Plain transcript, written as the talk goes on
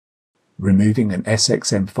Removing an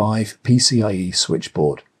SXM5 PCIe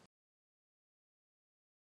switchboard.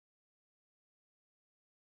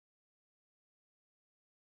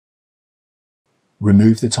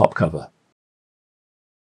 Remove the top cover.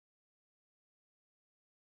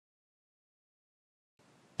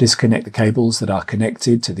 Disconnect the cables that are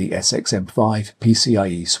connected to the SXM5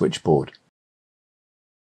 PCIe switchboard.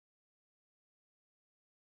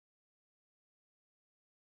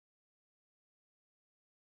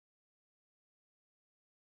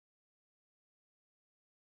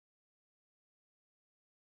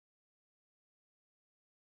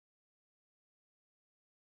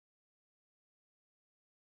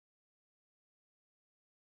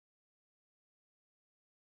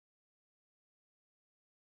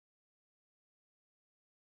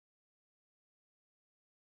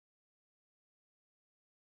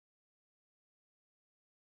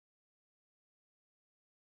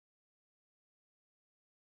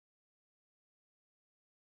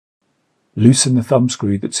 Loosen the thumb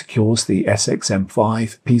screw that secures the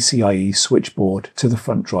SXM5 PCIe switchboard to the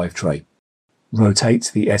front drive tray.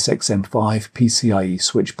 Rotate the SXM5 PCIe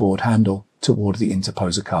switchboard handle toward the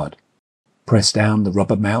interposer card. Press down the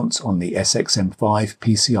rubber mount on the SXM5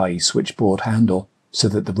 PCIe switchboard handle so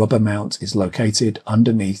that the rubber mount is located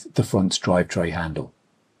underneath the front drive tray handle.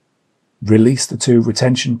 Release the two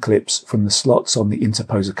retention clips from the slots on the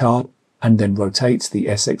interposer card and then rotate the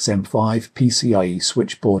SXM5 PCIe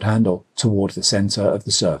switchboard handle toward the center of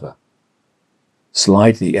the server.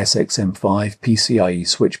 Slide the SXM5 PCIe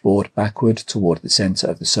switchboard backward toward the center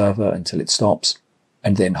of the server until it stops,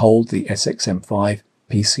 and then hold the SXM5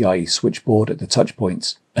 PCIe switchboard at the touch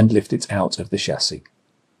points and lift it out of the chassis.